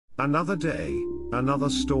Another day, another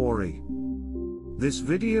story. This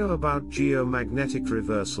video about geomagnetic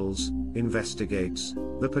reversals investigates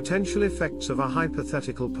the potential effects of a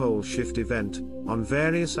hypothetical pole shift event on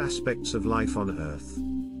various aspects of life on Earth.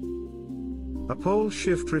 A pole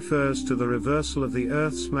shift refers to the reversal of the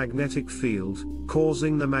Earth's magnetic field,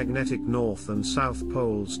 causing the magnetic north and south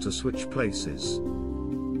poles to switch places.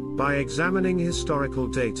 By examining historical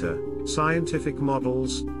data, scientific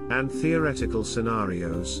models, and theoretical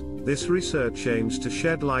scenarios, this research aims to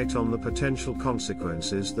shed light on the potential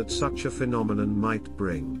consequences that such a phenomenon might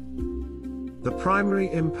bring. The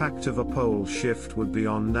primary impact of a pole shift would be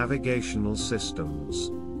on navigational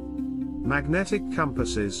systems. Magnetic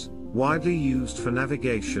compasses, widely used for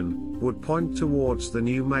navigation, would point towards the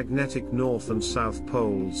new magnetic north and south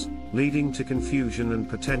poles, leading to confusion and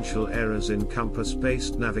potential errors in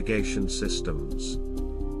compass-based navigation systems.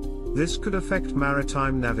 This could affect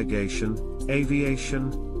maritime navigation,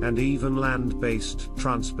 aviation, and even land-based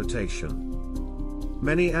transportation.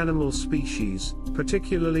 Many animal species,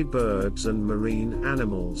 particularly birds and marine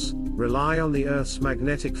animals, rely on the Earth's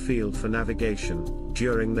magnetic field for navigation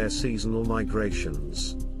during their seasonal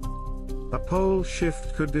migrations. A pole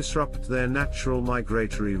shift could disrupt their natural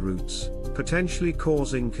migratory routes, potentially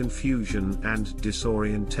causing confusion and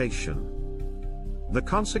disorientation. The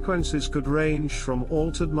consequences could range from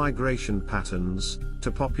altered migration patterns, to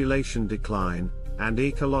population decline, and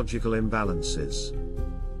ecological imbalances.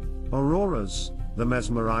 Auroras, the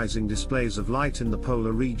mesmerizing displays of light in the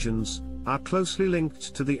polar regions, are closely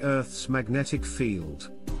linked to the Earth's magnetic field.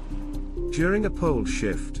 During a pole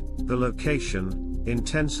shift, the location,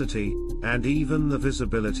 intensity, and even the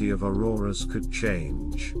visibility of auroras could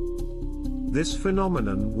change. This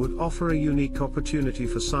phenomenon would offer a unique opportunity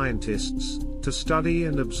for scientists to study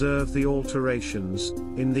and observe the alterations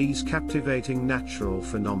in these captivating natural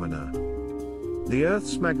phenomena. The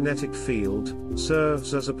Earth's magnetic field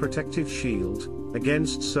serves as a protective shield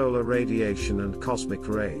against solar radiation and cosmic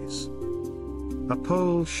rays. A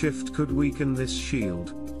pole shift could weaken this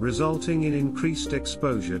shield, resulting in increased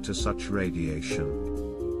exposure to such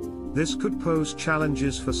radiation. This could pose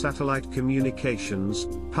challenges for satellite communications,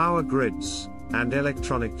 power grids, and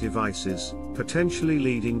electronic devices, potentially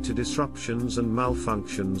leading to disruptions and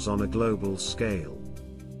malfunctions on a global scale.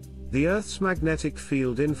 The Earth's magnetic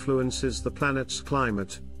field influences the planet's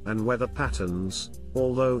climate and weather patterns,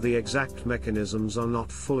 although the exact mechanisms are not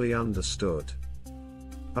fully understood.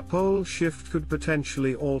 A pole shift could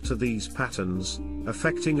potentially alter these patterns,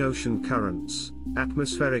 affecting ocean currents,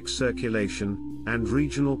 atmospheric circulation, and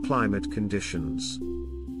regional climate conditions.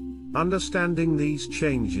 Understanding these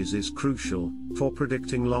changes is crucial for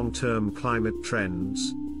predicting long-term climate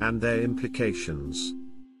trends and their implications.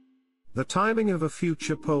 The timing of a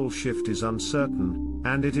future pole shift is uncertain,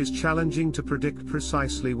 and it is challenging to predict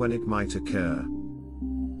precisely when it might occur.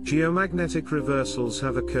 Geomagnetic reversals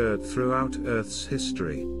have occurred throughout Earth's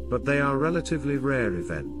history, but they are relatively rare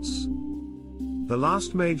events. The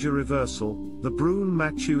last major reversal, the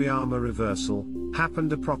Brune-Matsuyama reversal,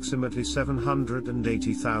 happened approximately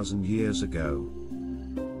 780,000 years ago.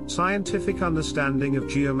 Scientific understanding of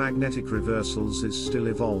geomagnetic reversals is still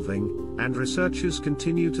evolving, and researchers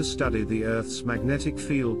continue to study the Earth's magnetic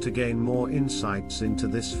field to gain more insights into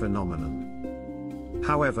this phenomenon.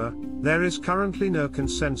 However, there is currently no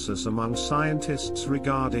consensus among scientists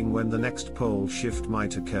regarding when the next pole shift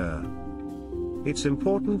might occur. It's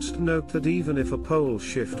important to note that even if a pole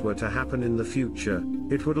shift were to happen in the future,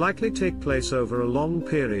 it would likely take place over a long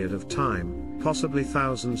period of time, possibly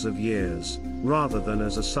thousands of years, rather than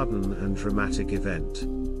as a sudden and dramatic event.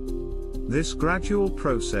 This gradual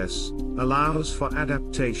process allows for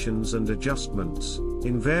adaptations and adjustments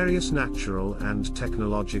in various natural and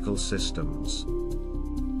technological systems.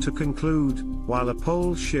 To conclude, while a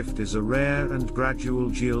pole shift is a rare and gradual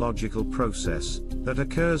geological process that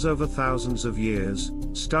occurs over thousands of years,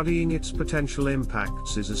 studying its potential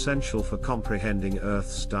impacts is essential for comprehending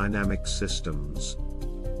Earth's dynamic systems.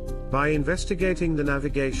 By investigating the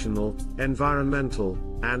navigational, environmental,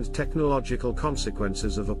 and technological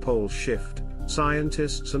consequences of a pole shift,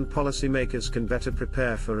 scientists and policymakers can better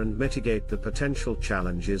prepare for and mitigate the potential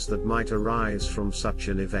challenges that might arise from such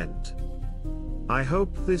an event. I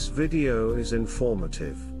hope this video is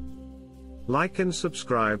informative. Like and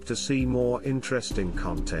subscribe to see more interesting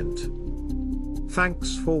content.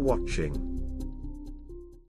 Thanks for watching.